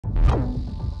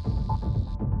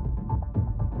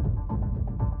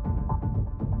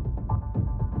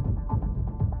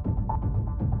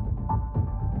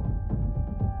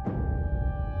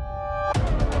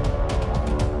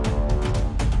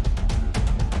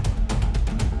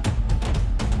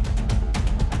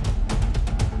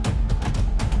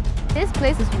This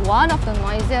place is one of the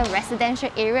noisier residential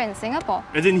area in Singapore.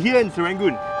 As in here in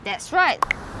Serangoon? That's right.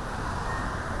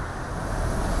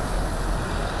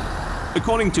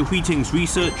 According to Hui-Ting's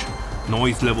research,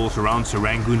 noise levels around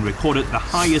Serangoon recorded the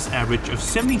highest average of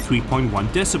 73.1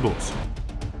 decibels.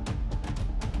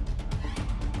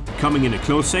 Coming in a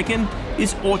close second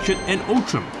is Orchard and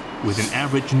Outram, with an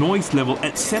average noise level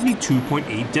at 72.8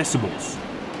 decibels.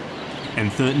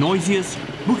 And third noisiest,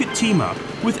 Bukit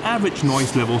Timah, with average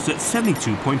noise levels at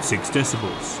 72.6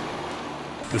 decibels.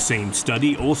 The same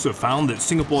study also found that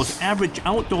Singapore's average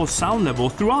outdoor sound level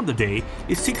throughout the day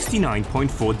is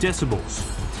 69.4 decibels.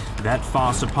 That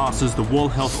far surpasses the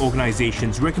World Health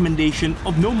Organization's recommendation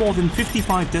of no more than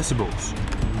 55 decibels.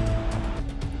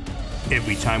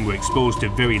 Every time we're exposed to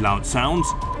very loud sounds,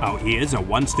 our ears are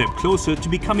one step closer to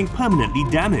becoming permanently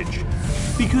damaged.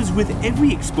 Because with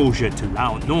every exposure to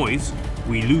loud noise,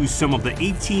 we lose some of the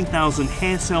 18,000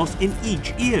 hair cells in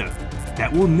each ear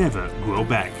that will never grow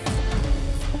back.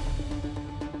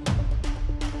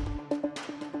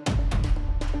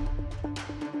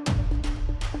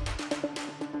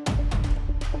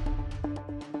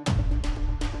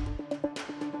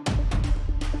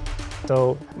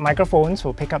 So microphones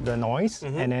will pick up the noise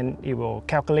and then it will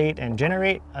calculate and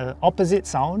generate an opposite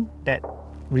sound that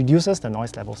reduces the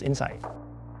noise levels inside.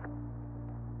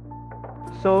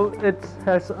 So it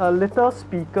has a little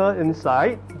speaker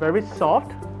inside, very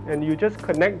soft, and you just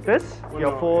connect this,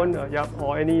 your phone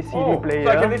or any CD player.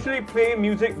 So I can literally play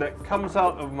music that comes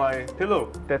out of my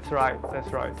pillow. That's right,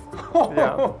 that's right.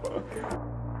 Yeah.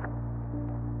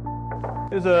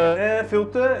 There's an air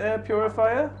filter, air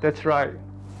purifier. That's right.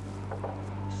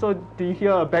 So do you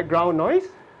hear a background noise?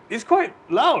 It's quite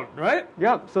loud, right?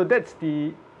 Yeah, so that's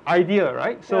the idea,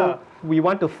 right? So we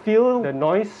want to fill the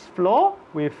noise floor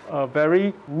with a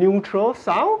very neutral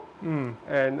sound,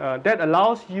 and that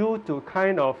allows you to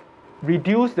kind of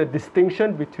reduce the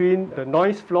distinction between the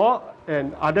noise floor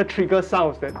and other trigger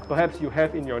sounds that perhaps you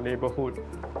have in your neighborhood.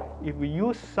 If we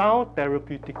use sound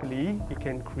therapeutically, it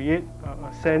can create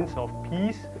a sense of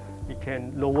peace, it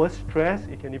can lower stress,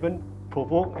 it can even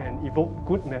provoke and evoke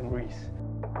good memories.